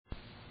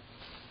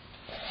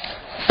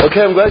Okay,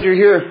 I'm glad you're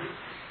here.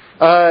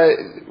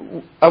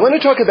 I want to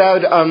talk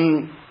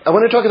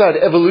about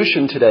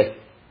evolution today,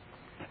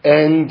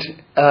 and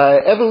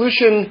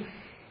evolution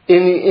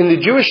in the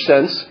Jewish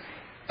sense,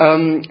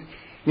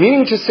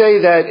 meaning to say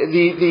that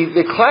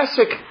the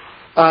classic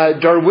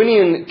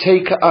Darwinian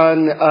take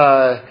on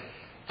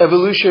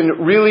evolution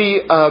really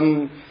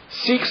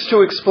seeks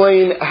to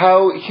explain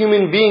how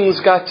human beings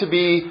got to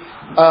be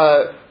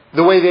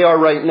the way they are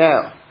right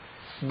now.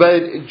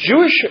 But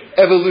Jewish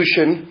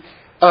evolution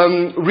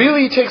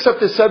really takes up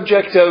the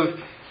subject of,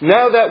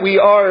 now that we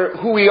are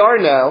who we are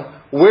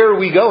now, where are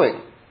we going?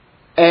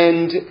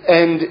 And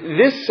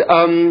this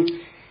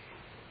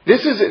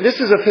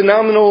is a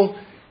phenomenal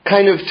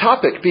kind of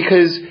topic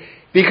because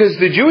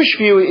the Jewish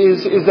view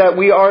is that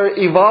we are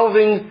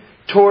evolving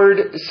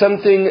toward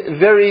something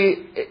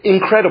very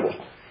incredible,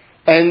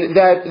 and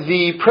that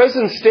the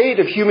present state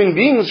of human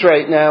beings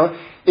right now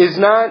is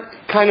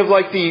not kind of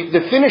like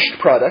the finished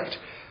product,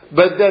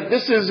 but that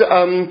this is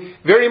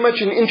very much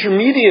an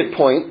intermediate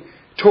point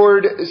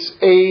toward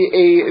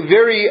a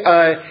very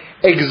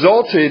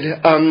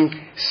exalted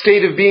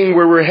state of being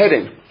where we're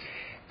heading.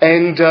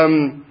 And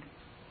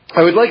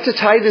I would like to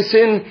tie this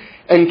in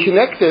and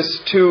connect this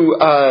to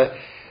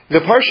the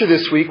Parsha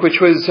this week,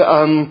 which was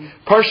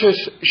Parsha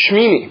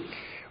Shmini,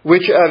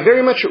 which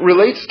very much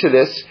relates to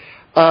this,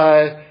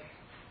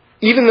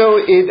 even though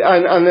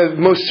on the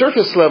most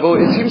surface level,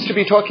 it seems to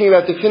be talking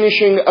about the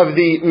finishing of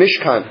the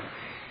Mishkan.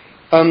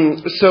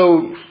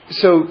 So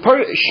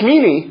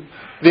Shmini,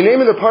 the name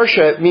of the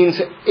Parsha, means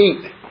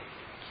 8.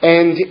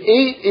 And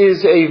 8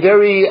 is a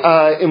very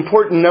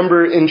important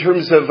number in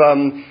terms of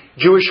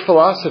Jewish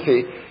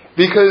philosophy,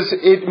 because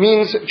it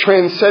means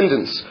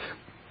transcendence.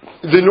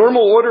 The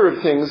normal order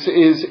of things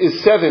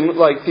is 7,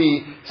 like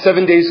the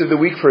 7 days of the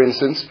week, for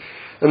instance.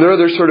 And there are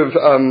other sort of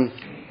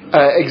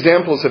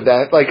examples of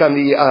that, like on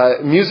the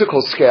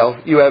musical scale,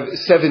 you have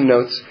 7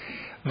 notes.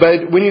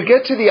 But when you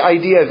get to the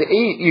idea of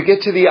 8, you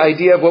get to the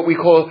idea of what we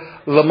call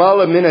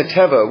Lamala Mina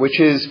Teva, which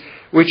is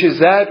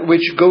that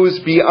which goes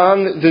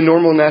beyond the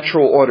normal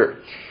natural order.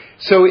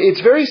 So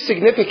it's very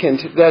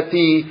significant that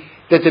the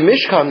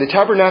Mishkan, the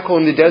tabernacle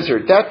in the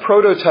desert, that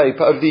prototype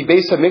of the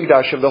Beis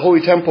HaMikdash, of the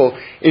Holy Temple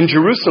in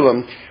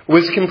Jerusalem,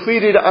 was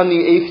completed on the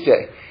 8th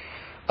day.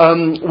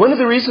 One of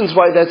the reasons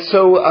why that's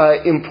so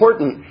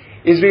important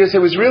is because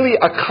it was really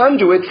a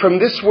conduit from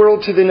this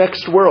world to the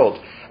next world.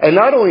 And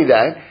not only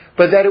that,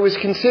 but that it was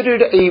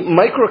considered a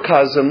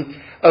microcosm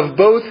of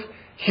both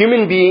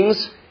human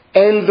beings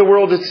and the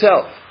world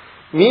itself.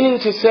 Meaning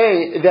to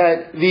say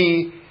that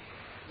the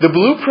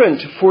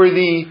blueprint for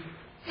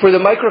the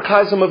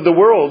microcosm of the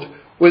world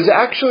was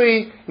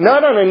actually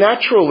not on a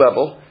natural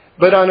level,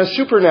 but on a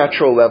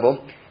supernatural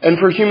level, and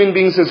for human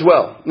beings as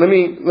well. Let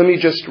me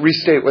just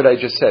restate what I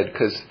just said,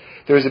 because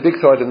there was a big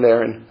thought in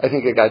there, and I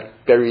think it got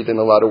buried in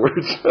a lot of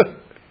words.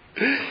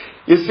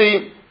 You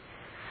see,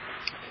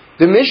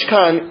 the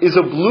Mishkan is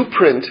a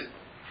blueprint,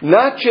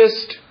 not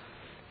just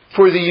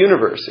for the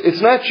universe.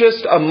 It's not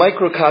just a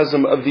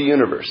microcosm of the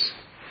universe,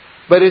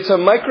 but it's a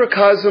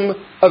microcosm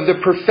of the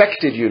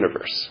perfected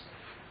universe.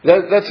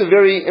 That's a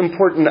very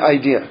important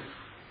idea.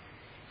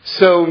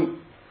 So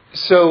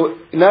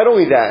not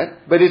only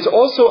that, but it's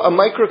also a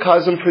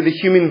microcosm for the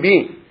human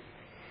being.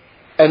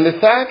 And the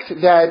fact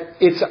that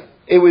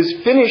it was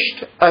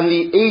finished on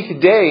the 8th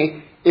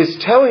day is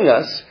telling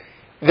us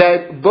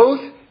that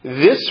both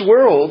this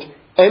world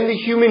and the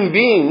human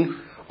being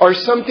are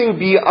something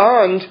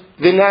beyond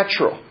the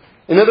natural.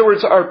 In other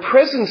words, our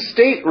present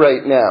state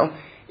right now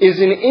is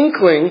an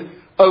inkling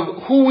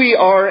of who we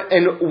are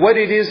and what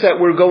it is that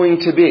we're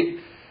going to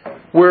be.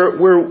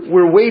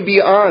 We're way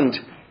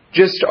beyond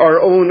just our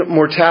own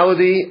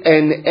mortality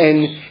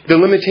and the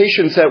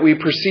limitations that we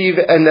perceive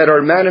and that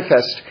are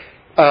manifest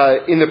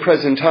in the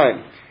present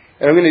time.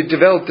 And I'm going to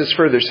develop this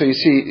further so you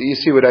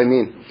see what I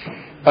mean.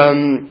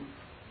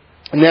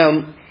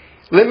 Now,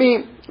 let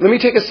me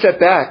take a step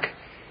back,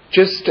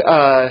 just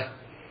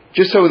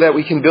so that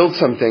we can build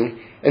something,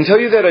 and tell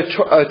you that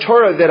a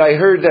Torah that I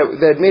heard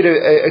that made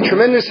a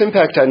tremendous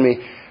impact on me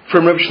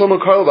from Reb Shlomo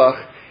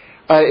Carlebach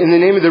in the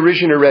name of the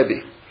Rizhiner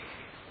Rebbe.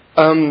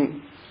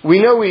 We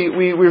know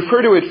we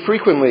refer to it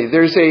frequently.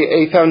 There's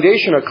a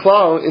foundation, a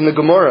klal in the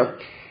Gemara,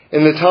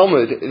 in the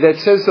Talmud, that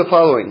says the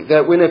following,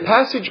 that when a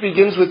passage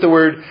begins with the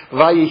word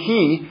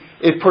Vayihi,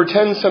 it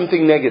portends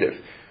something negative.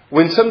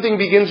 When something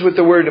begins with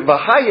the word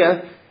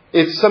Vahaya,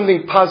 it's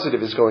something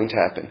positive is going to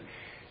happen.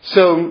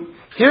 So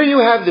here you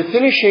have the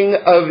finishing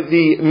of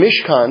the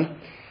Mishkan,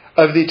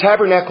 of the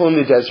tabernacle in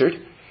the desert,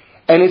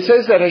 and it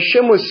says that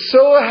Hashem was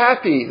so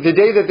happy the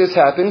day that this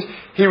happened,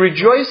 he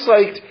rejoiced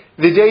like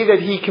the day that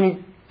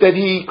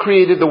he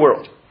created the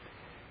world.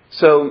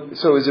 So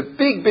it was a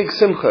big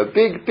simcha,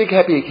 big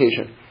happy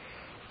occasion.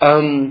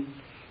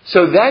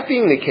 So that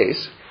being the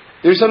case,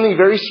 there's something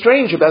very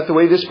strange about the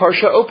way this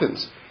parsha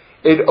opens.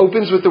 It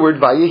opens with the word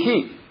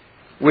Vayihi,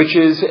 which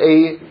is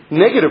a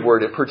negative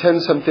word. It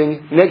portends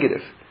something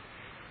negative.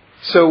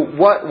 So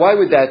why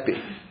would that be?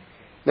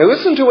 Now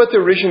listen to what the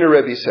Rizhiner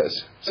Rebbe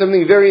says.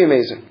 Something very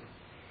amazing.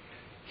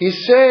 He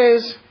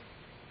says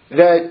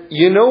that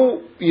you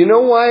know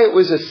why it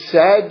was a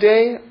sad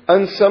day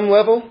on some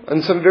level,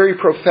 on some very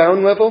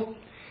profound level?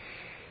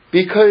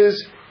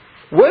 Because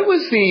what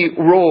was the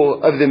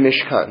role of the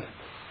Mishkan?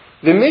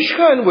 The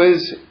Mishkan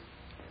was,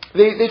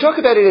 they talk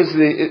about it as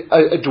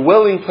a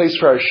dwelling place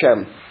for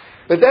Hashem,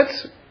 but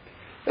that's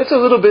a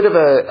little bit of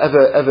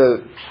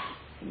a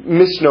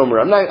misnomer.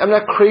 I'm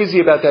not crazy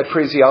about that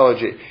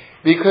phraseology,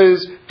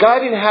 because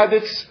God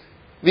inhabits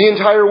the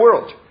entire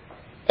world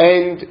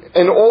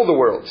and all the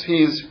worlds.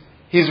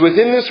 He's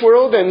within this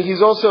world, and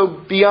He's also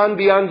beyond.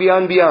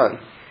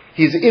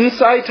 He's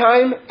inside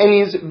time and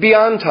He's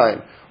beyond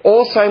time,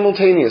 all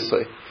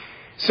simultaneously.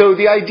 So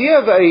the idea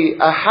of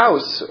a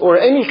house or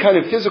any kind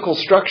of physical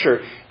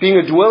structure being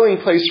a dwelling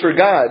place for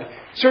God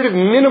sort of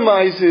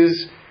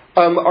minimizes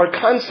our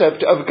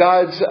concept of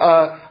God's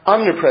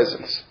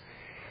omnipresence.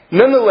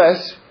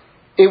 Nonetheless,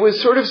 it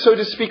was sort of, so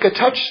to speak, a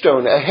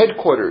touchstone, a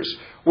headquarters,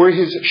 where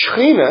His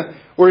Shekhinah,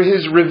 where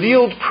His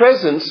revealed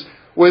presence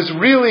was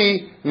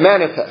really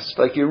manifest,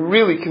 like you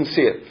really can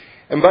see it.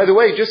 And by the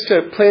way, just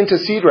to plant a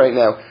seed right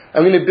now,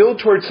 I'm going to build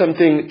towards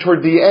something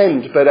toward the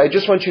end, but I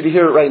just want you to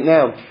hear it right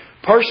now.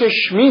 Parsha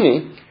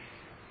Shmini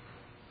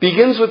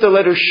begins with the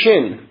letter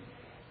Shin.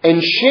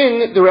 And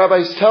Shin, the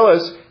rabbis tell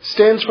us,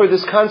 stands for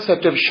this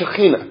concept of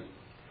Shekhinah,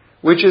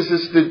 which is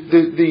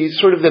the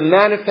sort of the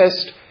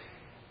manifest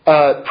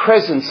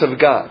presence of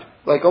God.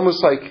 Like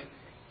almost like,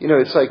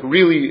 it's like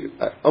really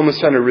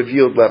almost on a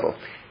revealed level.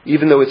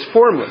 Even though it's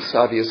formless,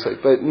 obviously.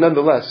 But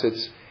nonetheless,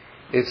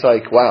 it's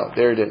like, wow,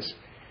 there it is.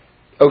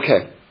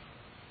 Okay.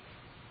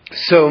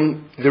 So,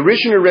 the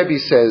Rishner Rebbe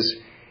says,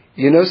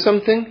 you know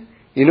something?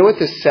 You know what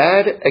the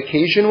sad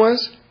occasion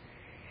was?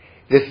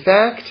 The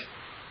fact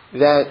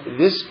that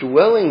this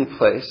dwelling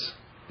place,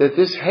 that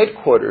this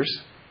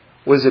headquarters,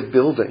 was a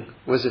building,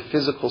 was a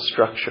physical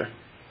structure.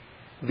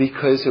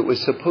 Because it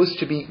was supposed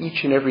to be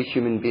each and every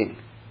human being.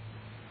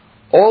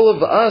 All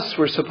of us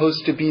were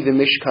supposed to be the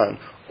Mishkan.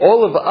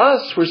 All of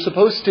us were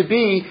supposed to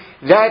be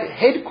that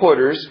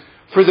headquarters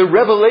for the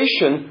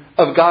revelation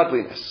of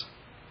godliness.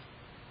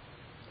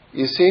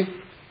 You see?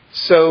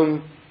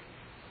 So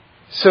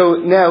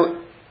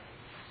now,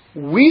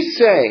 we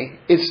say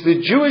it's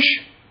the Jewish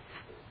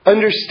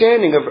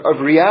understanding of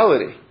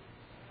reality,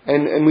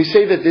 and we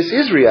say that this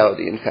is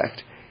reality, in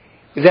fact,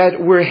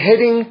 that we're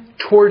heading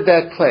toward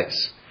that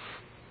place.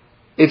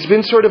 It's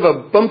been sort of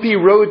a bumpy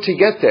road to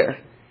get there,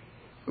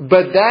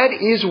 but that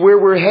is where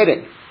we're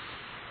heading.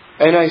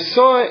 And I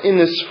saw in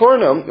the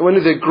Sforno, one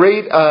of the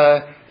great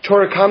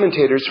Torah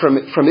commentators from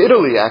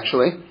Italy,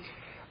 actually,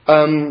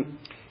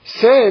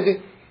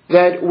 said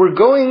that we're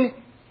going.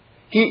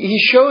 He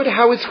showed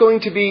how it's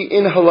going to be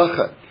in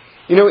halacha.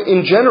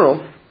 In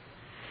general,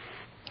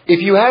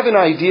 if you have an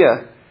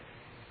idea,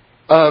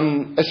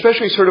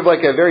 especially sort of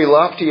like a very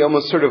lofty,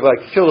 almost sort of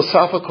like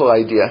philosophical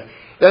idea,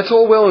 that's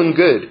all well and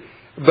good.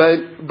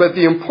 But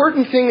the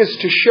important thing is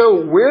to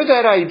show where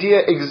that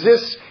idea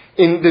exists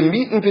in the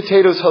meat and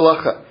potatoes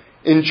halacha,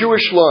 in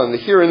Jewish law, in the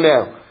here and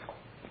now.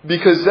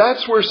 Because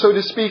that's where, so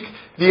to speak,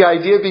 the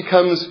idea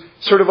becomes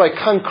sort of like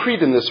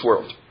concrete in this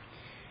world.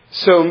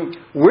 So,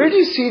 where do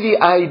you see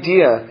the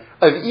idea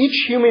of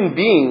each human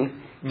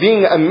being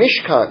being a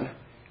mishkan,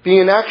 being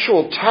an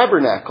actual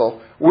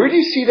tabernacle? Where do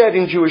you see that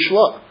in Jewish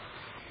law?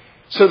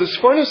 So the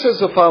Sforno says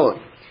the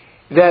following,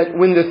 that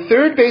when the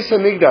third Beis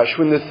HaMikdash,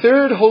 when the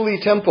third holy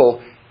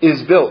temple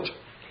is built,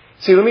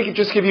 see, let me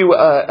just give you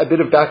a bit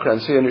of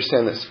background so you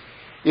understand this.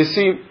 You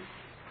see,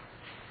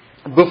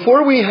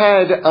 before we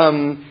had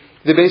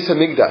the Beis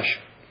HaMikdash,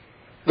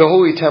 the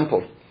holy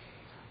temple,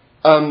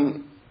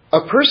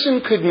 a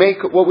person could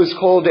make what was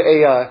called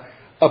a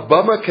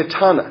bama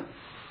katana.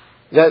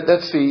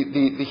 That's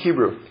the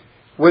Hebrew.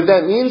 What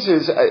that means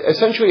is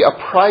essentially a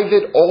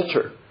private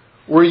altar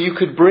where you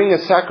could bring a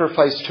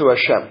sacrifice to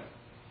Hashem.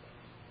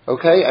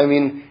 Okay? I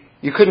mean,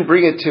 you couldn't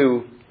bring it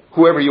to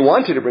whoever you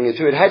wanted to bring it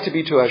to. It had to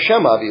be to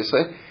Hashem,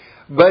 obviously.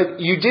 But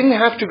you didn't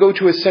have to go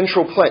to a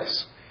central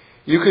place.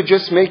 You could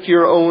just make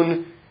your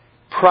own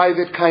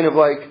private kind of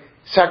like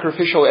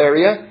sacrificial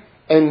area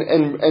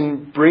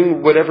and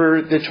bring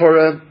whatever the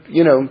Torah,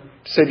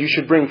 said you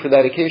should bring for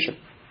that occasion.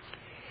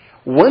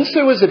 Once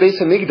there was a Beis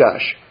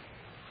HaMikdash,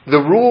 the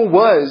rule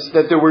was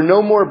that there were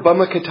no more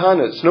bama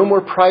katanas, no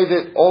more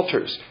private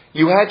altars.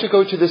 You had to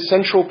go to the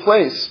central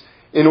place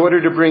in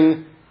order to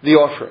bring the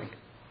offering.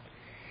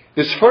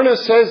 The Sforno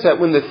says that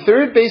when the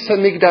third Beis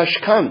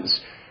HaMikdash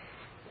comes,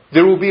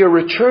 there will be a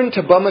return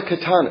to bama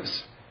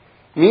katanas.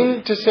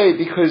 Meaning to say,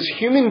 because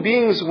human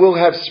beings will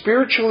have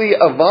spiritually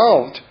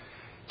evolved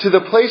to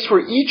the place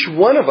where each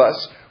one of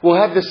us will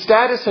have the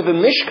status of a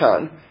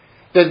mishkan,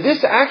 that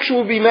this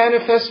actually will be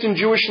manifest in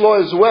Jewish law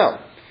as well.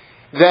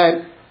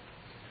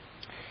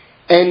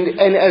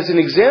 And as an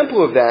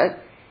example of that,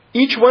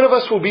 each one of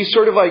us will be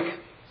sort of like,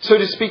 so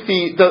to speak,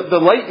 the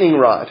lightning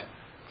rod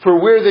for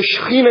where the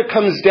Shekhinah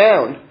comes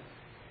down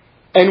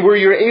and where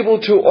you're able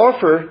to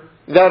offer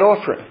that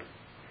offering.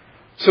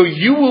 So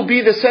you will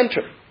be the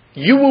center.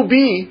 You will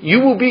be,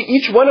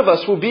 each one of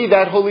us will be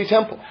that holy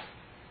temple.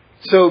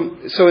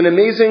 So an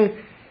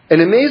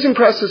amazing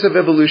process of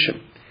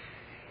evolution.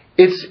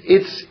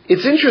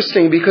 it's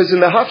interesting because in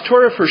the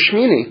Haftorah for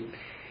Shmini,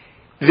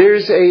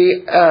 there's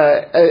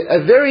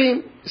a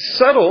very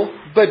subtle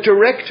but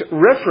direct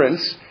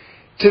reference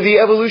to the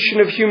evolution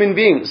of human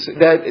beings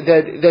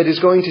that is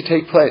going to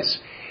take place.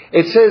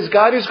 It says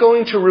God is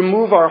going to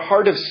remove our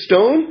heart of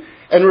stone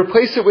and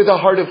replace it with a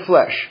heart of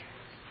flesh.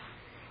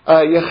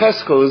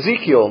 Yecheskel,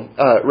 Ezekiel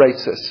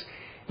writes this.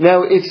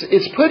 Now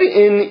it's put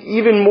in an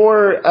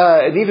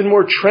even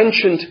more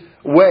trenchant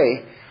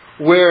way,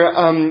 where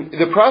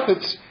the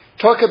prophets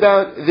talk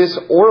about this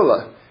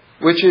orla,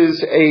 which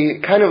is a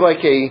kind of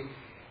like a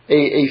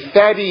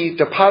fatty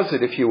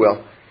deposit, if you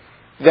will,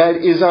 that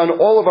is on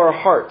all of our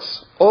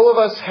hearts. All of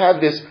us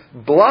have this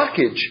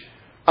blockage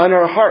on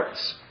our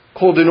hearts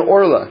called an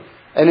orla.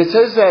 And it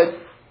says that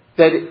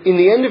in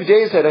the end of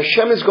days that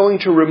Hashem is going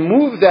to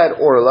remove that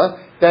orla,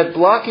 that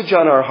blockage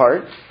on our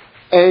heart,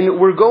 and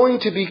we're going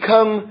to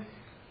become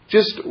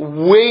just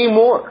way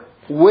more.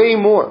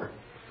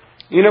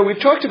 You know, we've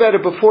talked about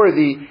it before.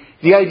 The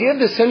idea of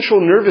the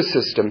central nervous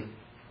system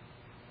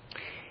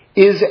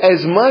is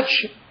as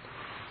much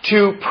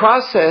to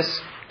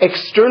process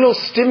external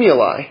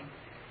stimuli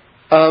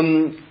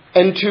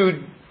and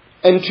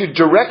to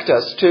direct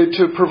us,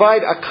 to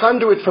provide a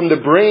conduit from the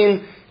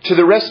brain to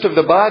the rest of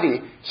the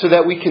body so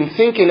that we can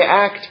think and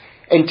act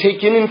and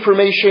take in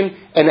information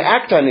and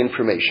act on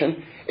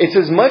information. It's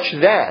as much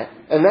that,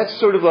 and that's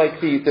sort of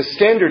like the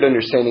standard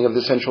understanding of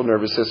the central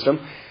nervous system,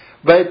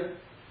 but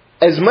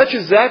as much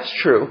as that's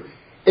true,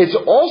 it's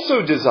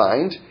also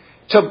designed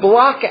to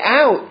block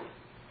out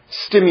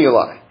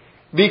stimuli.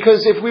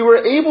 Because if we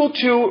were able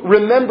to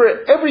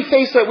remember every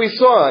face that we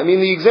saw, I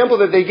mean, the example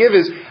that they give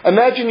is,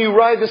 imagine you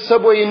ride the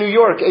subway in New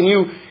York and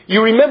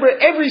you remember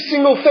every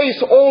single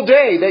face all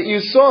day that you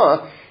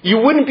saw, you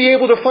wouldn't be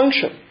able to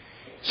function.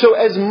 So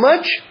as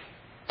much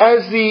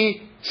as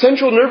the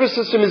central nervous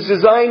system is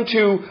designed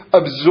to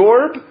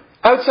absorb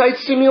outside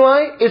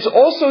stimuli, it's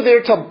also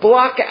there to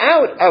block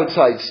out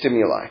outside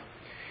stimuli.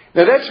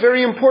 Now that's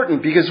very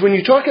important, because when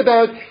you talk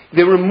about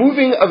the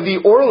removing of the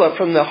orla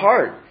from the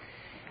heart,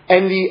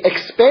 and the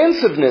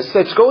expansiveness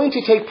that's going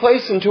to take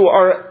place in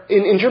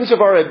terms of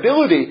our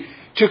ability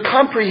to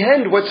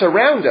comprehend what's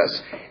around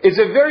us, is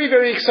a very,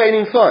 very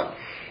exciting thought.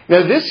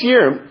 Now this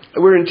year,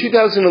 we're in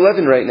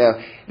 2011 right now,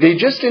 they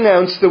just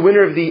announced the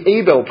winner of the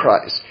Abel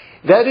Prize.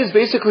 That is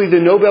basically the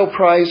Nobel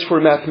Prize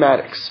for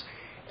mathematics.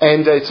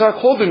 And it's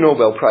not called the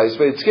Nobel Prize,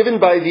 but it's given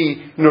by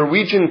the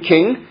Norwegian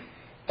king,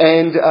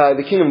 and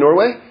the king of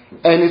Norway,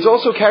 and it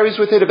also carries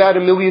with it about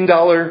 $1 million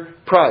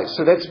prize.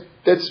 So that's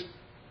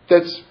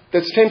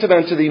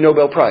tantamount to the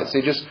Nobel Prize.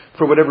 They just,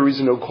 for whatever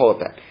reason, don't call it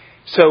that.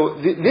 So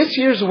this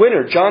year's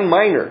winner, John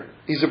Miner,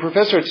 he's a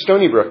professor at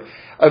Stony Brook,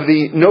 of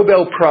the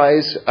Nobel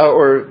Prize,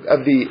 or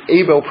of the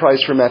Abel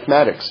Prize for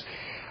mathematics,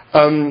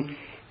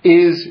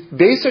 is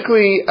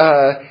basically,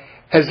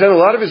 has done a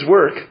lot of his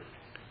work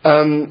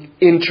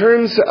in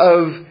terms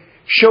of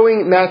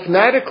showing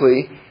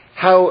mathematically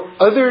how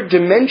other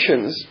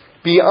dimensions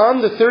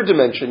beyond the third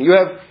dimension, you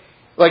have,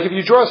 like if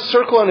you draw a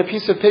circle on a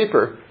piece of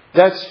paper,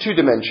 that's 2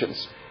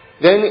 dimensions.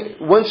 Then,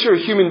 once you're a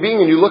human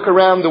being and you look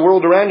around the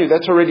world around you,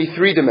 that's already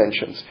 3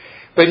 dimensions.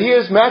 But he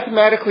has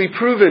mathematically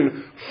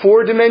proven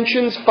 4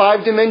 dimensions,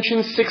 5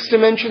 dimensions, 6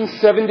 dimensions,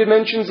 7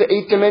 dimensions,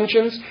 8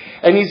 dimensions.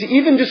 And he's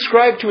even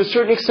described to a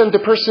certain extent the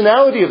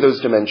personality of those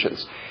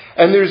dimensions.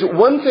 And there's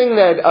one thing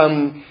that,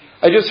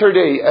 I just heard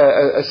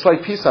a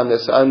slight piece on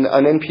this on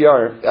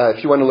NPR,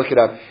 if you want to look it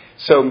up.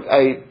 So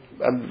I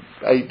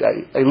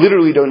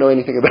literally don't know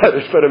anything about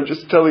it, but I'm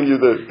just telling you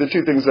the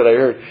 2 things that I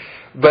heard.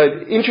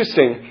 But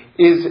interesting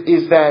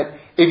is that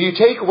if you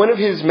take one of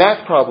his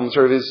math problems,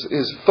 or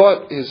his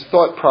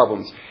thought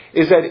problems,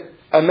 is that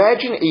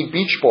imagine a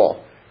beach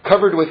ball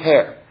covered with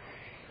hair.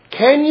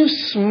 Can you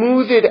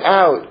smooth it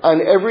out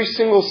on every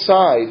single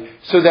side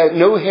so that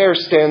no hair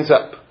stands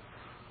up?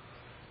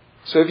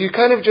 So if you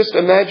kind of just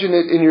imagine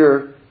it in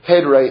your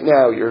head right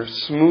now, you're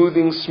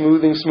smoothing.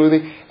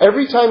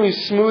 Every time you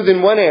smooth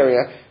in one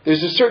area,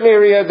 there's a certain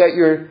area that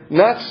you're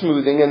not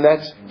smoothing, and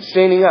that's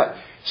standing up.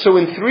 So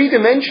in 3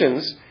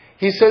 dimensions,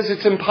 he says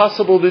it's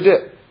impossible to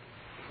do.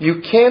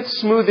 You can't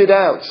smooth it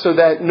out so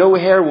that no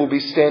hair will be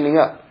standing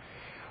up.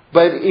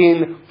 But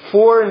in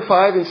 4 and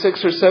 5 and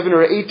 6 or 7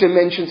 or 8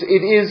 dimensions,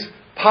 it is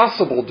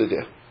possible to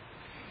do.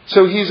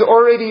 So he's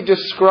already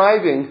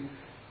describing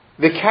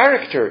the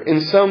character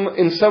in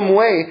some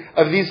way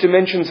of these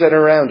dimensions that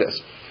are around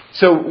us.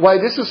 So why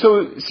this is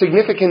so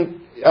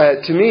significant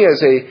to me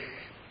as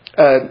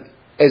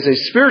a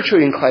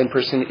spiritually inclined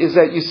person is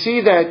that you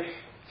see that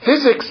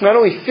physics, not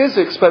only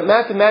physics, but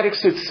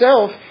mathematics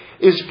itself,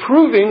 is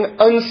proving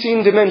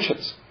unseen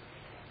dimensions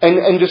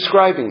and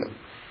describing them.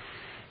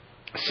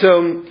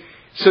 So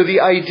the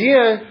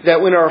idea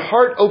that when our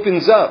heart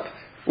opens up,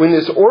 when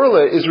this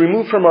orla is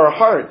removed from our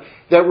heart,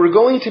 that we're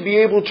going to be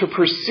able to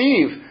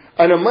perceive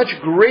on a much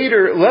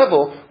greater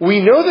level, we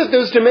know that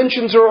those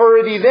dimensions are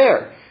already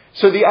there.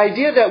 So the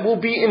idea that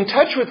we'll be in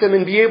touch with them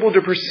and be able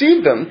to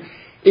perceive them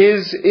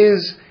is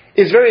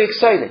very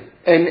exciting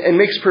and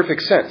makes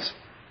perfect sense.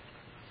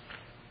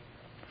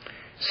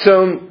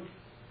 So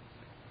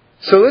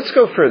So let's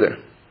go further.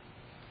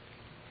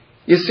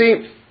 You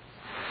see,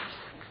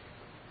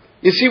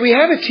 we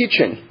have a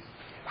teaching.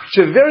 It's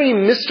a very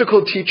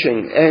mystical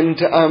teaching,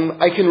 and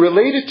I can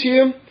relate it to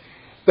you.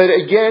 But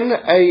again,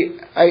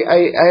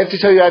 I have to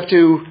tell you, I have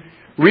to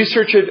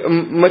research it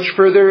much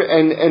further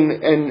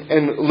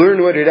and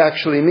learn what it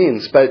actually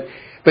means. But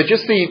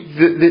just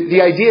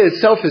the idea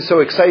itself is so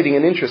exciting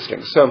and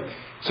interesting. So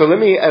let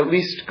me at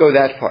least go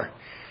that far,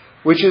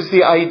 which is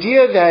the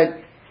idea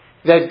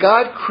that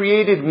God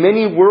created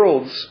many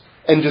worlds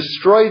and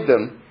destroyed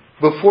them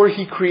before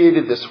He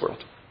created this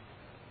world.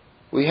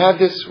 We have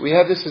this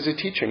as a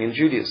teaching in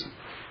Judaism.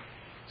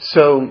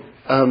 So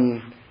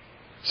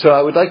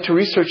I would like to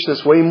research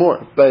this way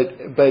more, but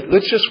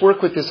let's just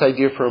work with this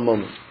idea for a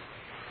moment.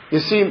 You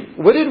see,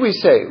 what did we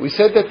say? We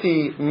said that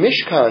the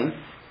Mishkan,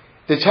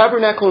 the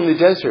tabernacle in the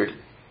desert,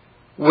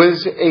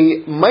 is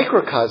a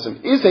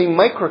microcosm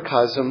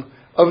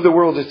of the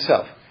world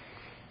itself.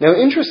 Now,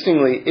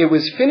 interestingly, it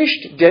was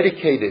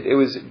dedicated, it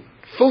was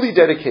fully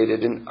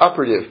dedicated and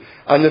operative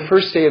on the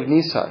first day of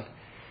Nisan.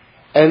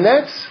 And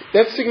that's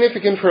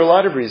significant for a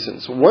lot of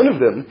reasons. One of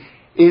them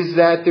is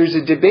that there's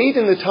a debate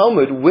in the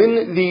Talmud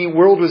when the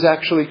world was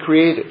actually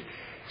created.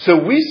 So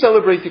we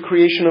celebrate the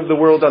creation of the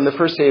world on the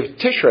first day of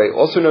Tishrei,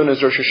 also known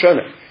as Rosh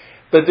Hashanah.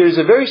 But there's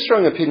a very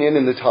strong opinion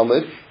in the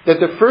Talmud that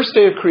the first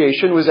day of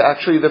creation was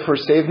actually the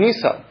first day of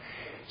Nisan.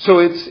 So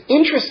it's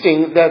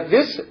interesting that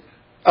this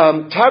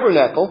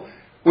tabernacle,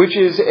 which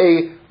is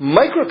a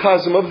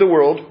microcosm of the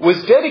world,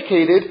 was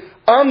dedicated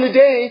on the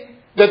day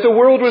that the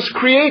world was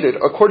created,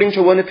 according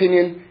to one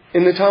opinion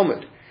in the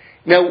Talmud.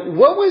 Now,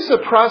 what was the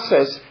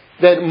process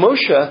that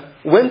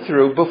Moshe went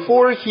through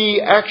before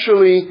he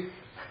actually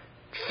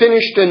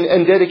finished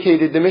and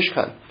dedicated the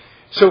Mishkan?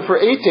 So for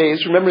 8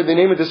 days, remember the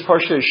name of this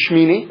parsha is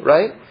Shmini,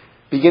 right?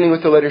 Beginning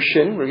with the letter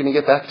Shin. We're going to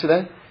get back to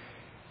that.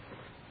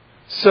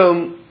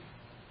 So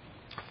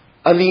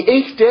on the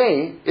 8th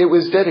day, it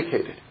was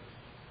dedicated.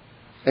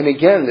 And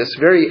again, this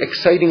very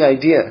exciting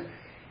idea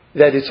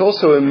that it's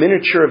also a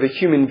miniature of a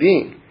human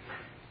being.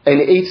 And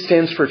 8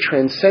 stands for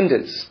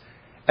transcendence.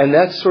 And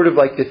that's sort of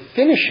like the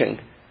finishing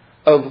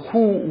of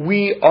who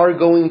we are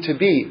going to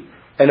be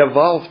and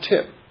evolve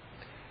to.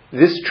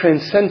 This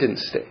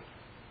transcendence state.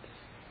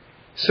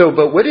 So,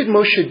 but what did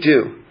Moshe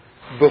do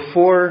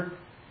before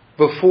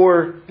the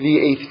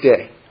 8th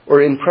day,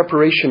 or in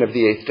preparation of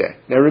the 8th day?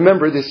 Now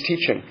remember this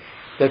teaching,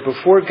 that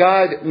before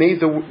God made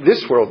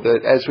this world,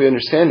 that as we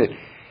understand it,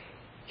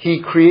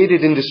 He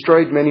created and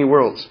destroyed many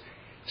worlds.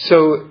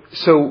 So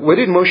what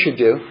did Moshe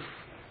do?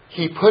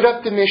 He put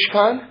up the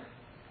Mishkan,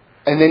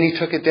 and then he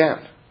took it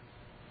down.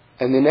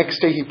 And the next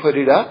day he put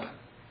it up,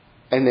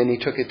 and then he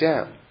took it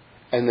down.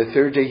 And the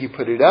 3rd day he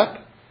put it up,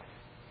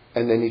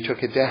 and then he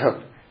took it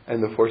down.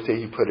 And the 4th day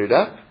he put it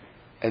up,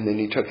 and then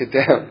he took it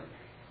down.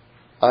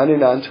 On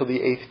and on till the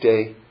 8th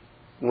day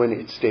when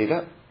it stayed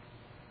up.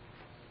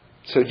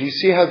 So do you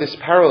see how this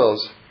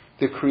parallels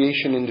the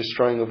creation and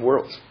destroying of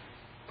worlds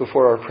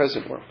before our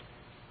present world?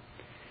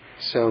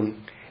 So,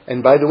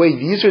 and by the way,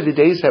 these are the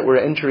days that we're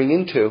entering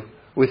into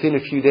within a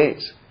few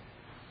days,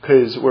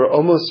 because we're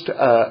almost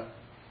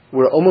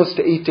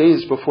 8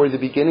 days before the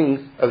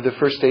beginning of the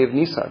first day of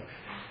Nisan.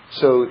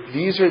 So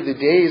these are the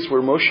days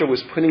where Moshe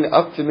was putting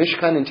up the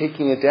Mishkan and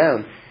taking it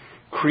down,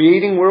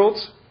 creating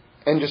worlds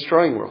and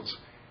destroying worlds,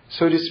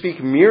 so to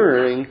speak,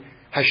 mirroring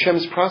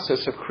Hashem's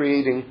process of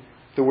creating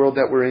the world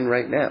that we're in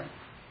right now.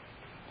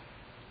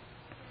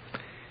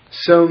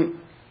 So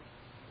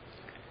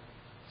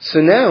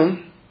now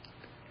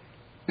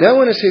I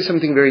want to say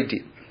something very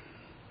deep.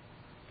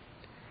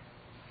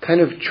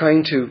 Kind of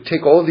trying to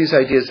take all of these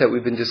ideas that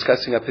we've been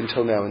discussing up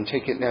until now and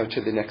take it now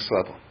to the next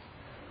level.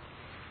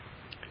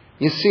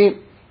 You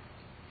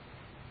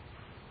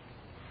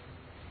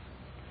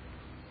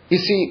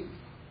see,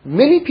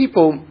 many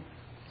people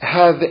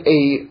have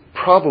a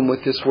problem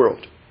with this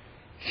world.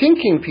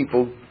 Thinking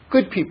people,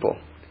 good people,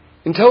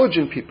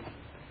 intelligent people.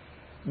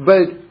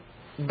 But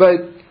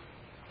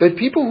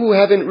people who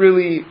haven't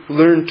really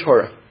learned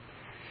Torah.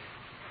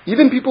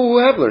 Even people who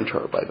have learned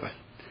Torah, by the way.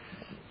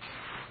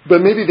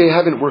 But maybe they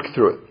haven't worked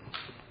through it.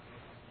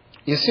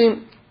 You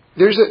see,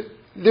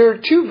 there are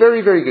 2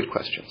 very, very good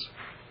questions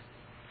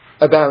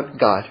about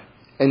God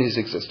and His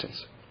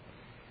existence.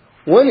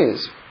 One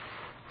is,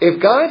 if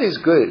God is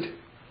good,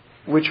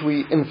 which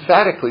we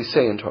emphatically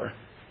say in Torah,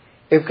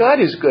 if God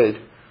is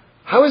good,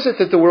 how is it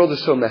that the world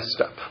is so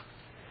messed up?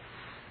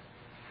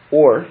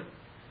 Or,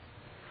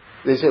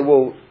 they say,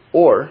 well,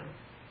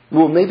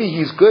 maybe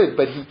He's good,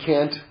 but He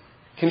can't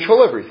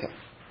control everything.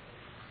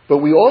 But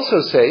we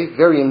also say,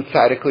 very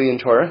emphatically in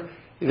Torah,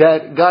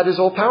 that God is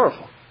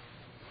all-powerful.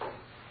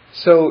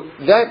 So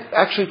that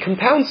actually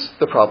compounds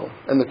the problem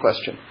and the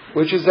question,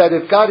 which is that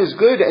if God is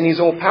good and He's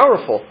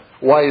all-powerful,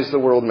 why is the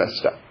world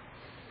messed up?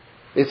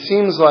 It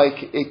seems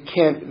like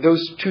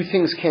those 2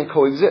 things can't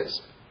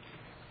coexist.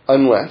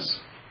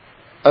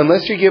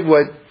 Unless you give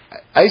what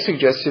I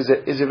suggest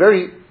is a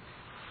very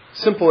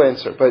simple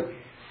answer. But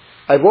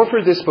I've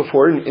offered this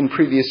before in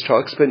previous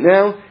talks, but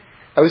now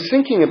I was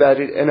thinking about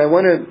it and I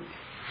want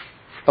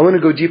to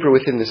go deeper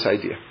within this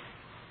idea.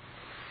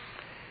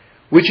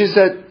 which is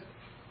that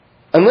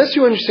unless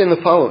you understand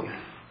the following,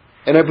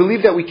 and I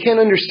believe that we can't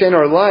understand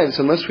our lives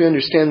unless we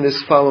understand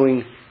this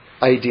following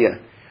idea,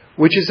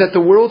 which is that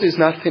the world is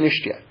not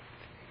finished yet.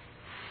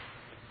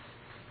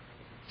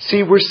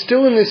 See, we're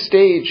still in this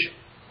stage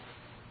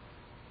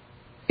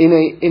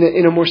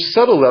in a more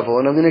subtle level,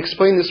 and I'm going to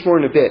explain this more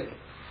in a bit,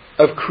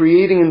 of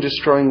creating and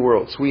destroying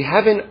worlds. We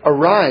haven't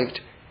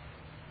arrived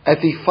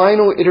at the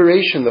final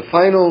iteration, the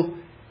final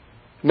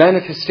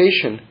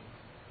manifestation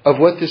of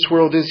what this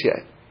world is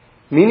yet.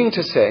 Meaning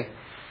to say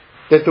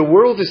that the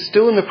world is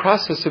still in the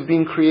process of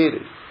being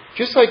created.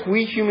 Just like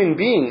we human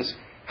beings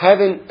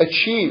haven't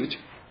achieved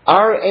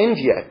our end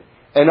yet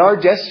and our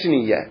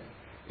destiny yet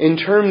in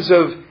terms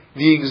of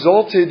the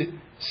exalted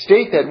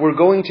state that we're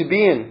going to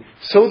be in,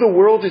 so the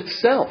world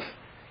itself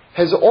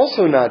has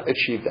also not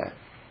achieved that.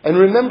 And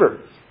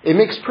remember, it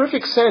makes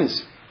perfect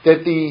sense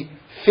that the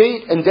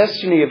fate and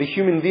destiny of a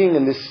human being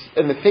and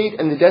the fate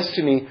and the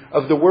destiny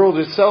of the world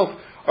itself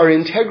are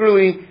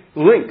integrally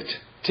linked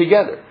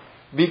together.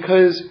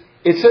 Because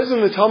it says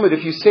in the Talmud,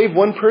 if you save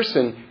one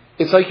person,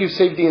 it's like you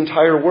saved the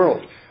entire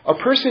world. A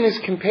person is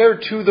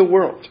compared to the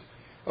world.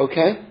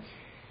 Okay?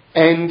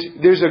 And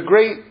there's a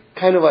great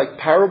kind of like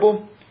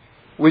parable,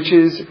 which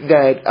is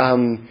that,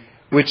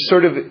 which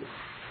sort of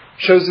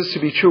shows this to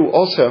be true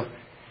also.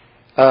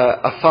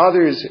 A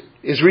father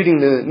is reading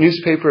the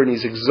newspaper and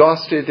he's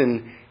exhausted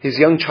and his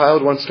young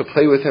child wants to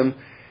play with him.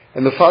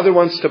 And the father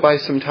wants to buy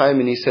some time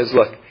and he says,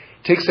 look,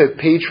 takes a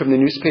page from the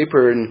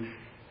newspaper and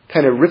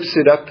kind of rips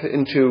it up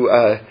into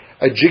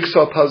a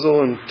jigsaw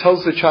puzzle and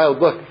tells the child,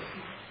 look,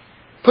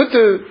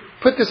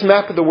 put this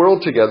map of the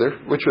world together,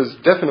 which was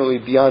definitely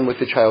beyond what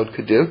the child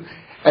could do.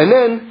 And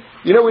then,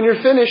 when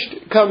you're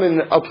finished, come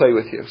and I'll play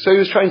with you. So he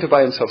was trying to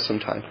buy himself some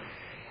time.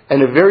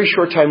 And a very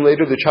short time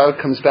later, the child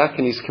comes back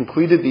and he's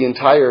completed the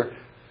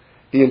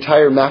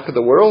entire map of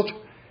the world.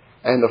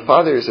 And the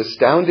father is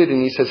astounded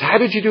and he says, how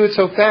did you do it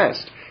so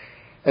fast?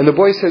 And the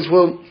boy says,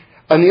 well,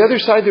 on the other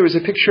side there was a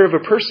picture of a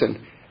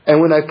person.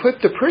 And when I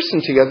put the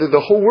person together, the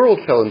whole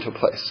world fell into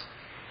place.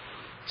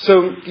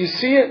 So you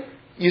see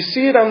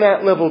it on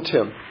that level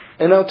too.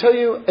 And I'll tell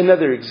you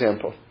another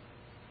example,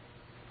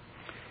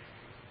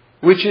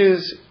 which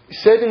is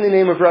said in the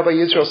name of Rabbi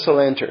Yisrael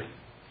Salanter,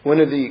 one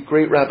of the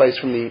great rabbis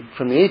from the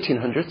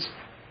 1800s,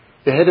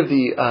 the head of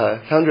the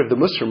founder of the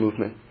Musar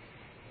movement.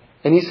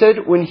 And he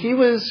said when he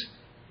was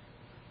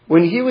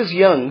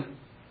young,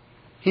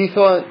 he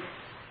thought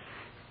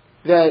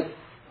that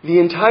the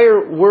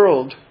entire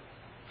world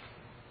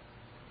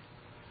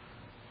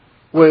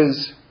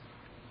was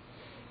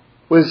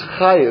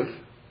chayiv,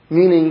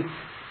 meaning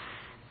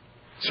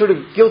sort of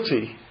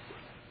guilty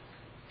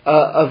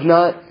of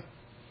not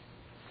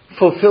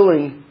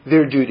fulfilling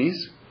their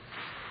duties,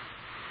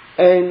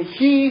 and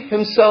he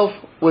himself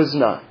was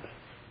not,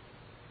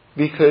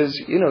 because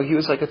he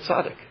was like a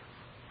tzaddik.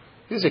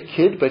 He was a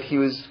kid, but he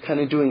was kind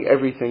of doing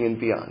everything and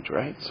beyond,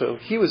 right? So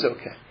he was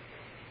okay.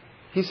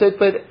 He said,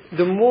 but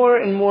the more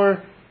and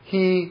more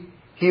he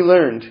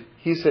learned,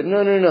 he said,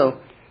 no.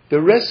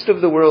 The rest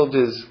of the world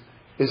is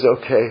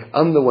okay.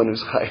 I'm the one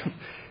who's chayiv.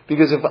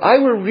 Because if I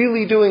were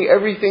really doing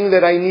everything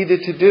that I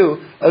needed to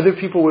do, other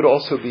people would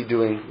also be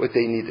doing what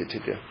they needed to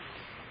do.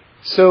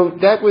 So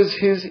that was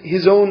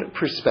his own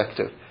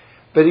perspective.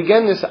 But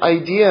again, this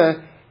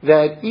idea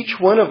that each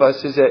one of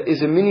us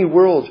is a mini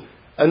world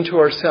unto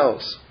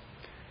ourselves.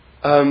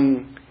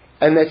 And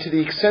that to the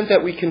extent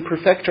that we can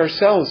perfect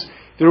ourselves,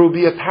 there will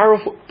be a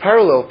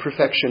parallel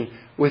perfection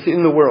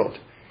within the world.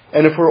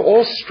 And if we're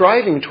all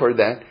striving toward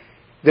that,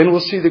 then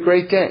we'll see the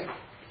great day.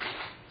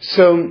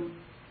 So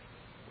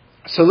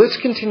let's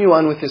continue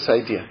on with this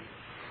idea.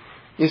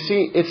 You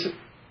see,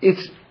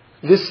 it's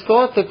this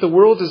thought that the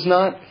world is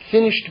not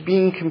finished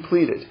being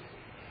completed,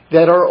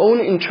 that our own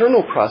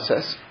internal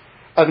process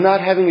of not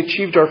having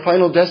achieved our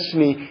final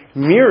destiny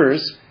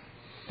mirrors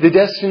the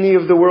destiny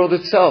of the world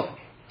itself,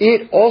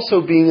 it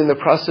also being in the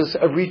process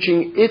of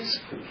reaching its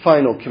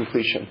final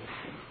completion.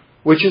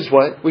 Which is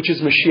what? Which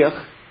is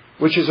Mashiach,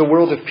 which is a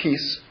world of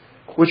peace,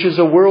 which is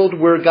a world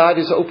where God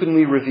is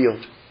openly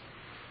revealed.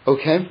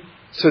 Okay?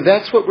 So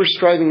that's what we're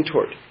striving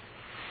toward.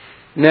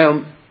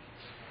 Now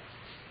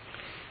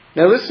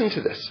listen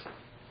to this.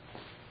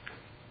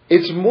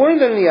 It's more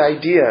than the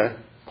idea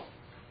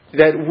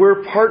that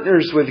we're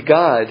partners with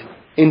God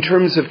in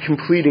terms of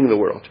completing the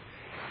world.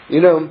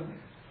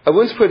 I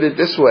once put it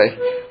this way,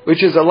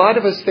 which is a lot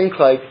of us think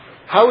like,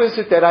 how is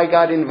it that I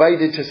got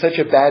invited to such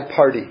a bad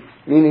party,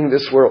 meaning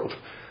this world?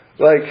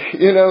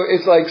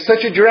 It's like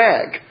such a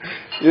drag,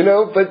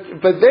 but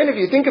then if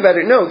you think about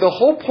it, no, the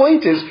whole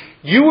point is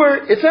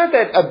it's not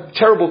that a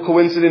terrible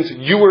coincidence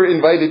you were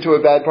invited to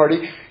a bad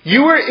party.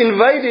 You were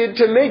invited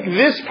to make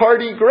this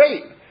party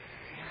great.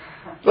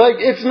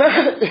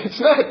 It's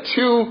not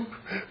two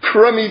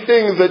crummy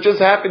things that just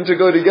happen to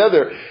go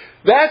together.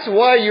 That's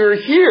why you're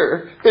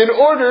here, in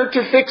order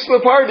to fix the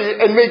party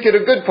and make it a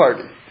good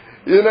party.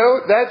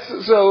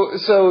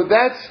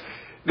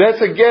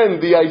 That's again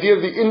the idea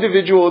of the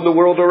individual in the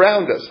world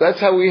around us. That's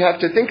how we have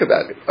to think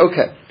about it.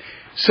 Okay.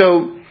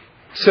 So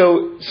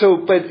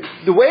But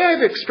the way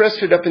I've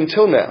expressed it up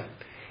until now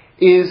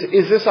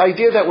is this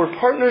idea that we're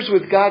partners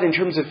with God in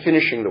terms of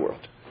finishing the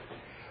world.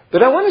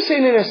 But I want to say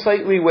it in a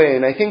slightly way,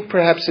 and I think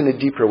perhaps in a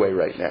deeper way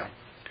right now.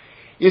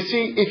 You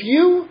see, if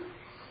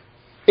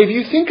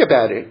you think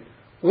about it,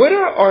 what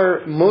are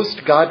our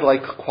most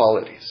godlike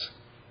qualities?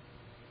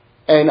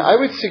 And I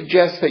would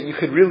suggest that you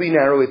could really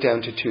narrow it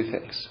down to two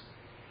things,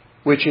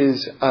 which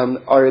is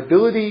our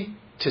ability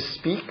to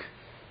speak,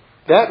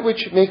 that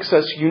which makes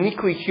us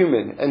uniquely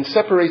human and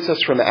separates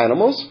us from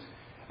animals,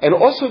 and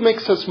also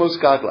makes us most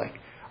godlike.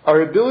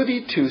 Our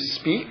ability to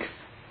speak,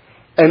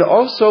 and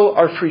also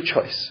our free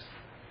choice.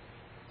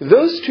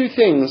 Those two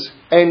things,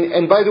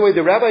 and by the way,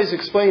 the rabbis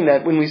explain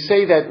that when we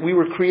say that we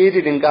were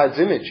created in God's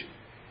image,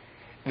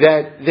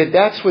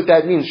 that's what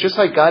that means. Just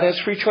like God has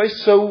free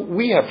choice, so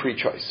we have free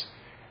choice.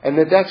 And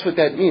that's what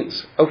that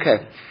means.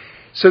 Okay.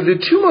 So the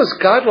two most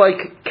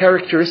godlike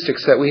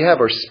characteristics that we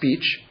have are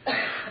speech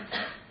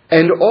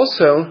and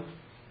also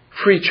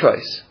free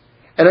choice.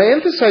 And I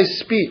emphasize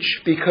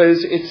speech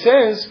because it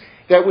says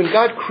that when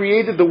God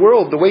created the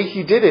world, the way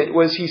He did it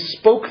was He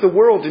spoke the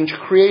world into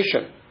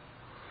creation.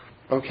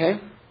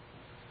 Okay?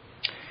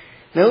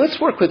 Now let's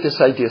work with this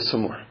idea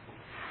some more.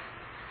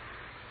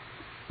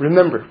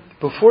 Remember,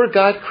 before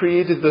God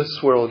created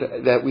this world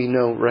that we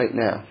know right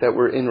now, that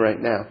we're in right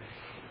now,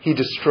 He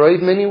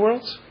destroyed many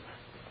worlds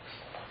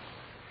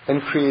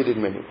and created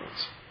many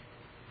worlds.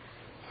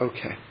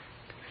 Okay.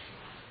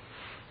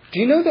 Do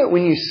you know that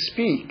when you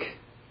speak,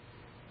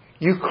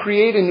 you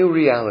create a new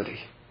reality?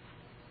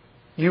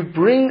 You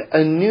bring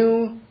a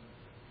new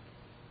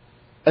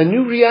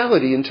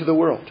reality into the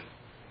world.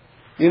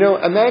 You know,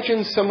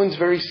 imagine someone's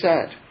very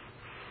sad,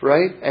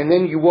 right? And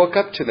then you walk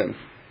up to them,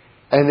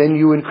 and then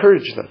you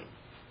encourage them.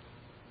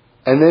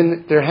 And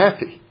then they're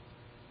happy.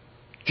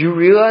 Do you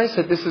realize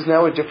that this is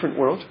now a different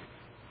world?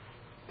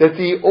 That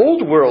the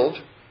old world,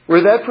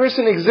 where that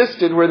person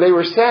existed, where they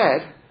were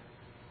sad,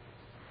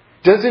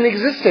 doesn't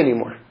exist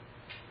anymore.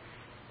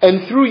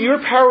 And through your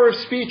power of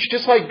speech,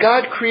 just like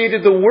God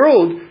created the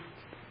world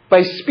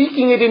by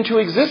speaking it into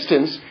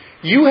existence,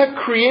 you have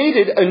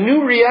created a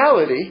new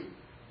reality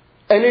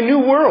and a new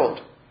world.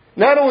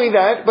 Not only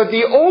that, but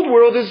the old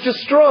world is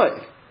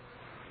destroyed.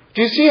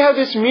 Do you see how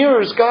this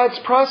mirrors God's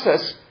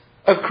process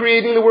of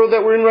creating the world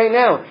that we're in right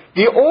now?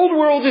 The old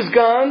world is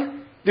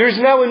gone. There's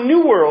now a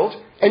new world.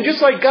 And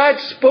just like God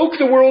spoke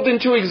the world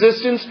into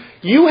existence,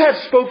 you have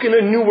spoken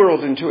a new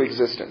world into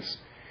existence.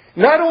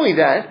 Not only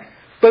that,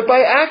 but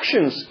by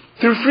actions,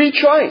 through free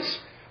choice.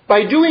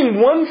 By doing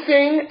one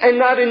thing and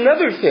not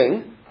another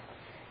thing,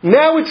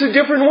 now it's a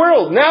different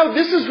world. Now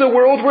this is the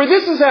world where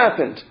this has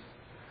happened.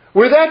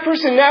 Where that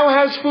person now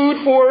has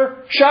food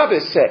for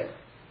Shabbos, say.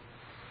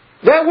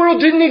 That world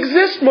didn't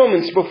exist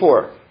moments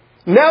before.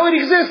 Now it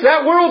exists.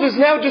 That world is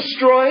now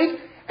destroyed.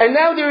 And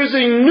now there is a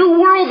new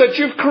world that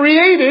you've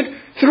created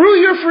through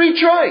your free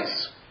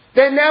choice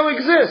that now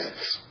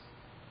exists.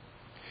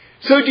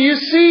 So do you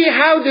see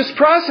how this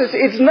process,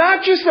 it's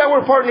not just that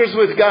we're partners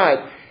with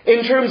God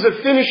in terms of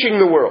finishing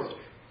the world.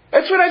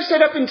 That's what I've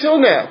said up until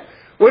now.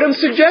 What I'm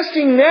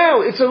suggesting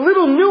now, it's a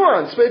little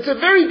nuance, but it's a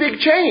very big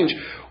change.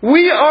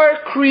 We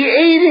are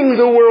creating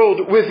the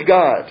world with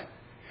God.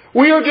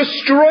 We are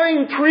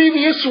destroying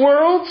previous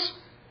worlds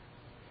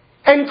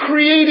and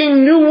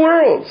creating new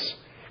worlds.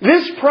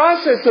 This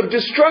process of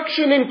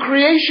destruction and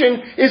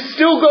creation is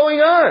still going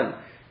on.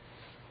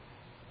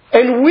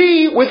 And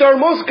we, with our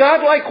most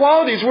godlike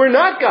qualities, we're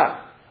not God.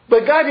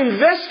 But God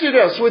invested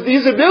us with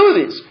these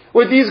abilities,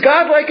 with these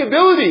godlike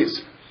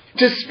abilities,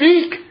 to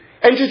speak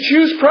and to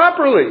choose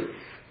properly,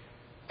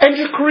 and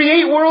to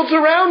create worlds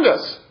around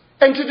us,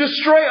 and to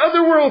destroy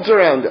other worlds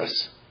around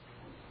us,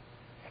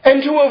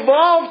 and to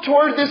evolve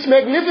toward this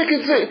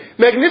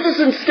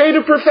magnificent state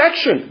of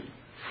perfection.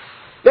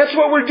 That's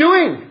what we're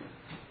doing.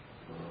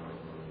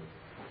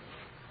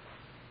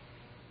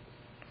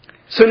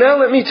 So now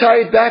let me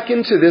tie it back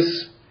into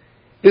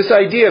this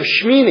idea of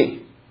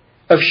Shmini,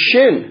 of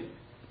Shin.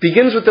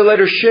 Begins with the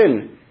letter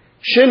Shin.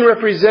 Shin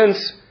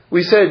represents,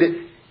 we said,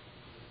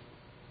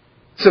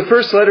 it's the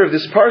first letter of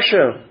this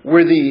parsha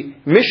where the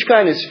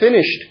Mishkan is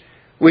finished,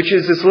 which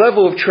is this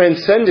level of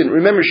transcendent.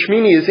 Remember,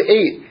 Shmini is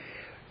 8.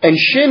 And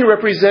Shin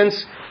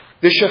represents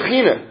the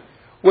Shekhinah.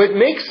 What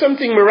makes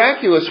something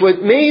miraculous,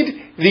 what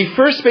made the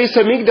first Beis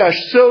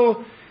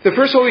HaMikdash the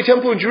first Holy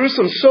Temple in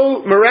Jerusalem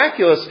so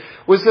miraculous,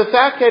 was the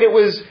fact that it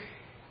was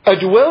a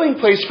dwelling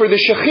place for the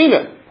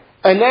Shekhinah.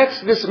 And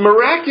that's this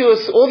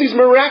miraculous, all these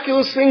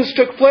miraculous things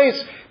took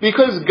place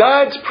because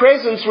God's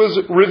presence was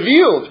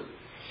revealed.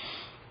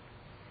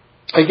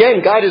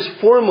 Again, God is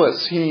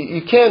formless.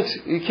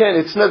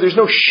 There's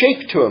no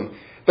shape to Him.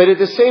 But at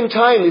the same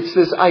time, it's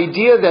this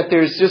idea that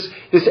there's just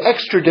this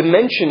extra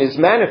dimension is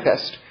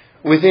manifest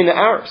within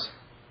ours.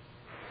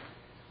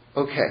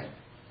 Okay.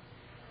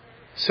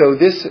 So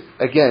this,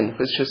 again,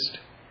 this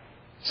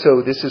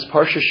is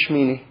Parsha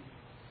Shmini,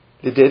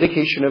 the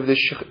dedication of the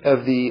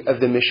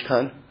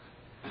Mishkan,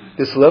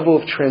 this level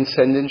of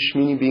transcendence,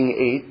 Shmini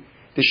being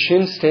 8, the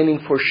Shin standing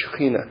for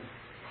Shekhinah,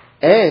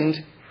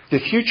 and the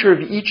future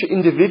of each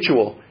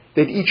individual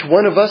that each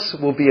one of us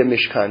will be a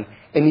Mishkan,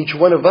 and each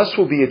one of us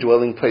will be a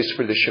dwelling place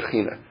for the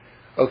Shekhinah.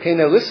 Okay,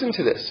 now listen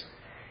to this.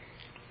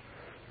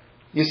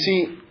 You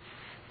see,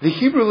 the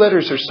Hebrew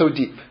letters are so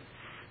deep.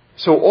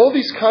 So all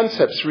these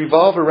concepts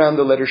revolve around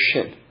the letter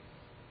Shin.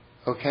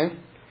 Okay?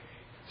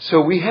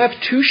 So we have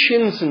two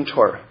Shins in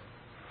Torah.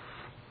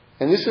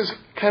 And this is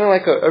kind of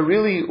like a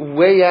really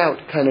way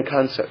out kind of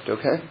concept,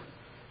 okay?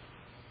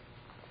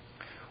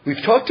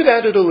 We've talked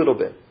about it a little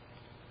bit.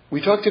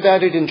 We talked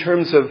about it in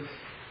terms of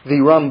the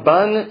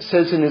Ramban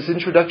says in his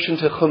introduction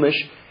to Chumash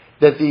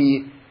that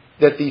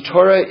the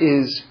Torah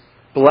is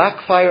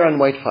black fire on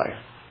white fire.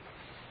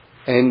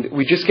 And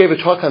we just gave a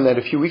talk on that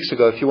a few weeks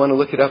ago. If you want to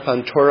look it up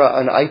on Torah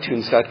on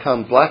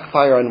iTunes.com, black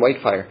fire on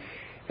white fire.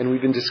 And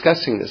we've been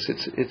discussing this.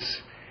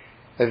 It's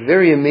a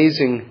very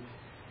amazing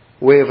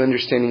way of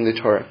understanding the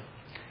Torah.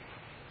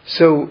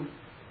 So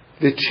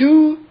the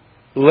two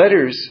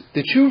letters,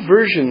 the two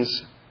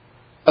versions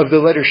of the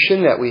letter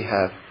Shin that we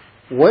have,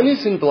 one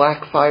is in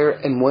black fire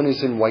and one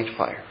is in white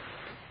fire.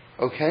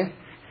 Okay?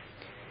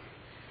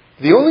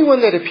 The only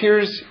one that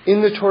appears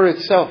in the Torah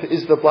itself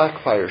is the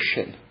black fire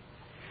Shin.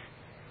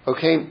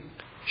 Okay?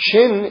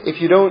 Shin,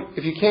 if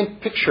you can't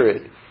picture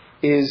it,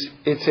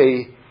 it's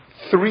a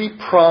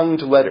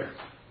three-pronged letter.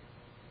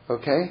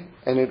 Okay?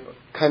 And it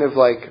kind of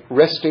like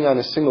resting on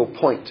a single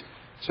point.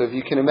 So if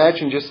you can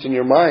imagine just in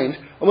your mind,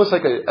 almost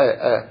like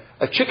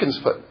a chicken's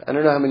foot. I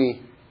don't know how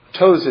many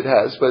toes it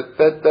has, but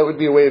that would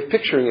be a way of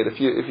picturing it if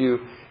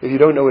you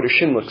don't know what a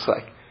shin looks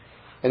like.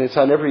 And it's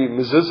on every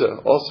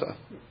mezuzah also.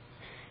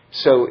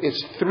 So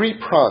it's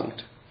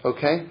three-pronged.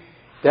 Okay?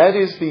 That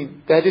is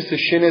the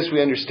shin as we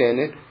understand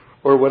it,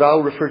 or what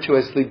I'll refer to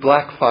as the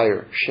black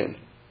fire shin.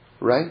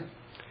 Right?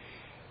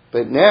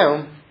 But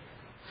now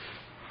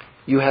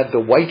you have the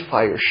white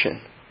fire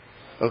shin.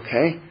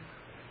 Okay?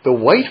 The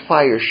white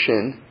fire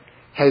shin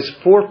has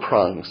 4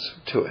 prongs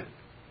to it.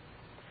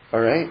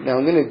 Alright? Now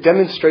I'm going to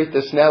demonstrate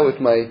this now with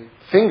my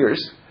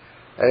fingers.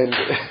 And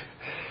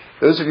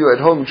those of you at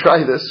home,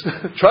 try this.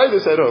 Try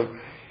this at home.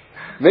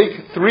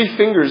 Make 3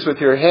 fingers with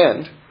your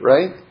hand,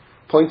 right?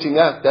 Pointing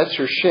up. That's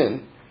your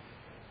shin.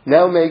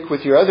 Now make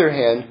with your other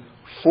hand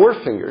 4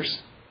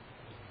 fingers.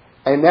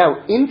 And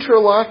now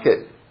interlock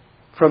it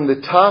from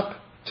the top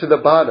to the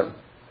bottom.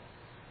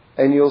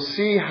 And you'll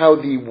see how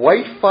the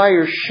white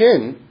fire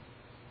shin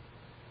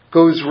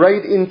goes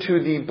right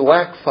into the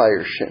black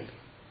fire shin.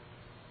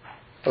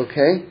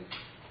 Okay?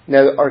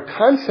 Now our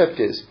concept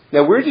is,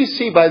 now where do you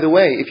see, by the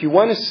way, if you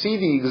want to see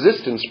the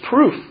existence,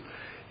 proof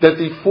that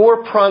the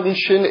 4-pronged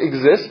shin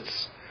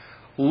exists,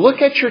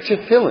 look at your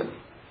tefillin.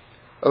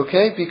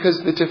 Okay? Because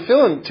the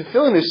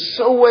tefillin is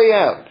so way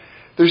out.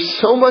 There's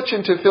so much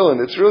in tefillin,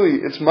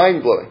 it's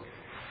mind-blowing.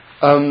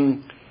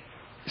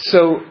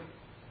 So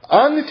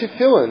on the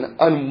tefillin,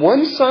 on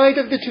one side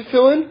of the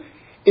tefillin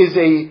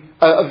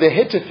of the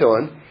head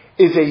tefillin,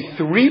 is a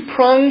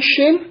 3-pronged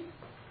shin,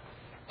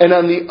 and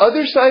on the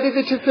other side of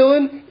the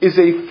tefillin is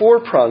a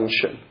 4-pronged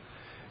shin.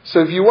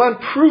 So if you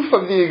want proof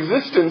of the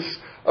existence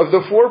of the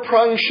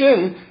 4-pronged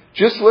shin,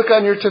 just look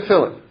on your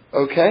tefillin,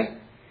 okay?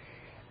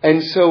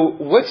 And so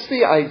what's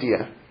the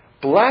idea?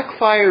 Black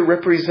fire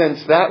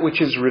represents that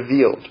which is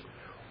revealed.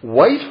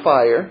 White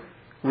fire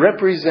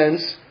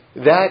represents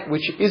that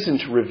which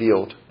isn't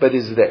revealed, but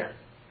is there.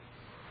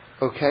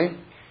 Okay?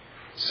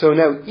 So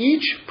now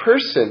each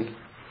person,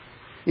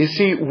 you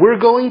see, we're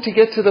going to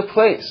get to the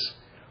place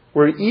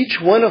where each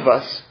one of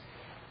us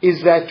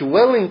is that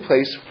dwelling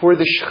place for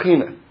the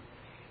Shekhinah.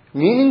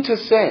 Meaning to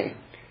say,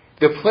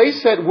 the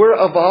place that we're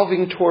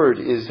evolving toward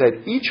is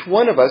that each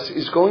one of us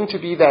is going to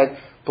be that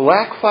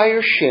black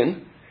fire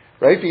shin,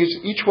 right? Because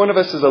each one of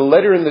us is a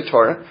letter in the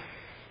Torah.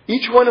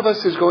 Each one of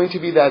us is going to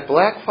be that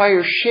black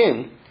fire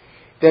shin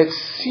that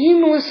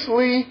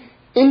seamlessly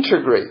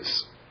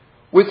integrates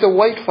with the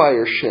white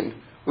fire shin,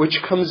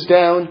 which comes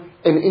down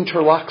and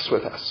interlocks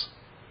with us.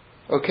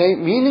 Okay?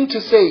 Meaning to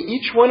say,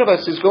 each one of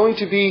us is going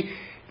to be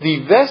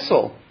the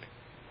vessel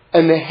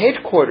and the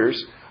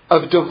headquarters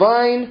of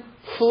divine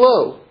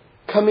flow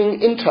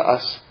coming into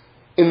us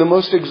in the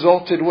most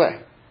exalted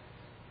way.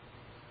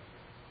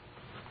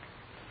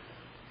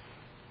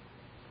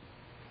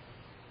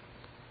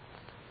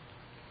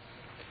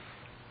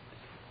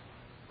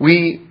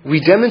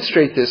 We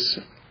demonstrate this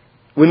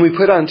when we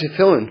put on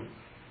tefillin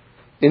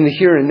in the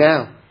here and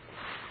now.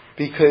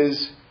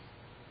 Because,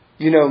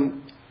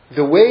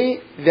 the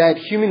way that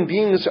human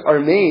beings are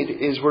made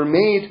is we're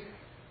made,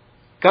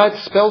 God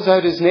spells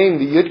out His name,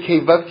 the Yud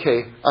Kei Vav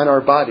Kei, on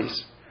our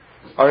bodies.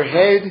 Our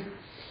head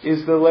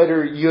is the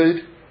letter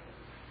Yud.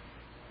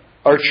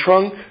 Our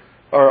trunk,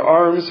 our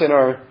arms, and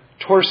our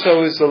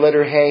torso is the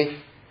letter Hey.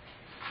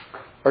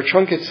 Our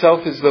trunk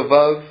itself is the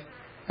Vav.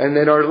 And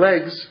then our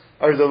legs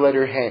are the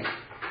letter Hey.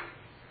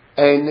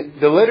 And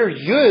the letter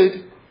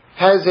Yud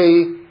has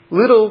a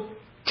little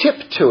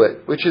tip to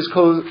it, which is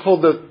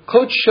called the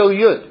Kod Shel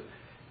Yud,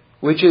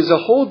 which is a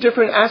whole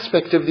different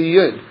aspect of the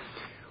Yud.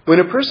 When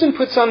a person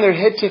puts on their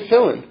head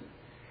tefillin,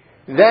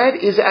 that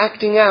is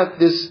acting out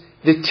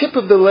the tip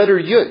of the letter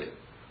Yud.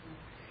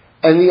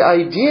 And the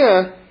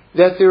idea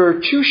that there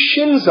are 2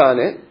 shins on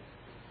it,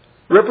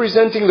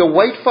 representing the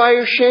white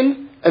fire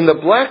shin and the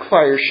black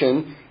fire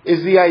shin,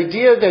 is the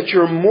idea that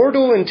your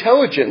mortal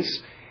intelligence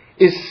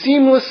is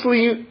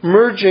seamlessly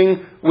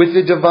merging with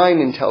the divine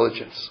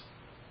intelligence.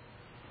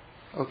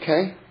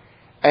 Okay?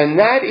 And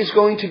that is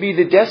going to be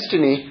the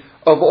destiny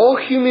of all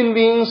human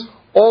beings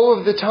all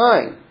of the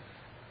time.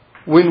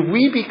 When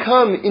we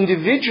become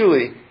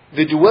individually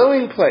the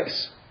dwelling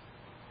place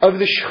of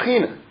the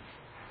Shekhinah,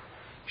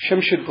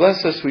 Hashem should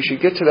bless us. We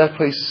should get to that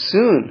place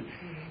soon.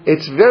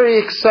 It's very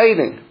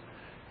exciting.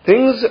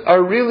 Things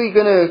are really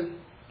going to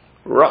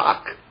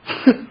rock.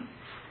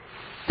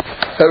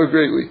 Have a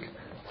great week.